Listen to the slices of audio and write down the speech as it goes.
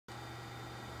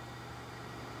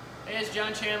Hey, it's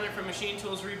John Chandler from Machine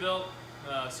Tools Rebuilt.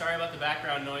 Sorry about the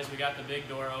background noise, we got the big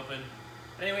door open.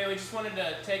 Anyway, we just wanted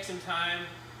to take some time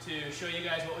to show you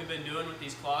guys what we've been doing with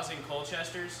these Clausing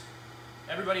Colchesters.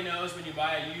 Everybody knows when you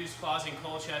buy a used Clausing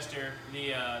Colchester,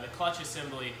 the clutch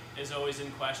assembly is always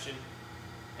in question.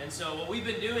 And so what we've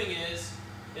been doing is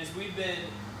we've been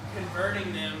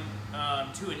converting them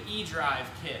to an E-drive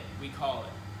kit, we call it.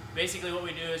 Basically what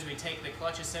we do is we take the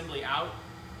clutch assembly out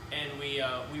and we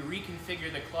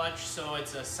reconfigure the clutch so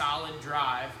it's a solid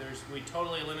drive. We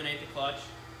totally eliminate the clutch,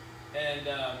 and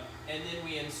then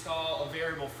we install a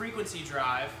variable frequency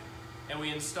drive, and we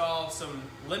install some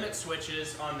limit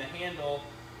switches on the handle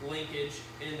linkage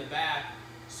in the back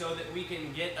so that we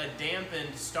can get a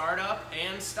dampened startup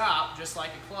and stop just like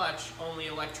a clutch, only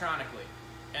electronically.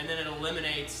 And then it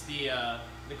eliminates the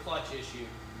clutch issue.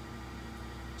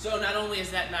 So not only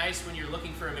is that nice when you're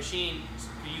looking for a machine,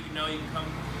 you know you can come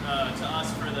to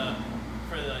us for the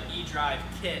E-drive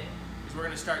kit, because we're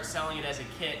going to start selling it as a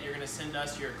kit. You're going to send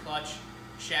us your clutch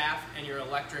shaft and your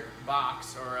electric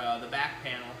box, or the back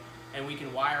panel, and we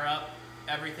can wire up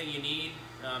everything you need,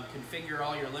 configure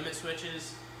all your limit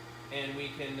switches, and we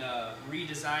can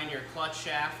redesign your clutch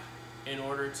shaft in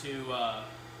order to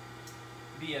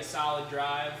be a solid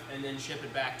drive, and then ship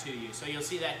it back to you. So you'll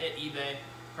see that hit eBay,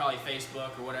 probably Facebook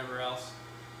or whatever else.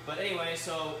 But anyway,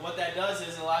 so what that does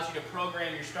is it allows you to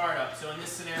program your startup. So in this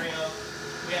scenario,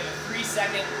 we have a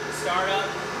 3-second startup,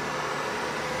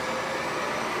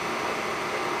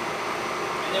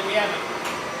 and then we have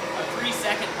a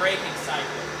 3-second braking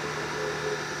cycle.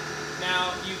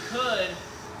 Now you could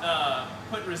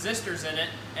put resistors in it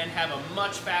and have a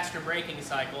much faster braking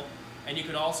cycle, and you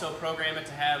could also program it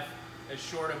to have as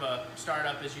short of a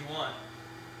startup as you want.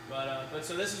 But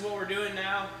so this is what we're doing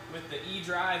now with the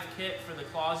E-drive kit for the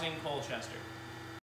Clausing Colchester.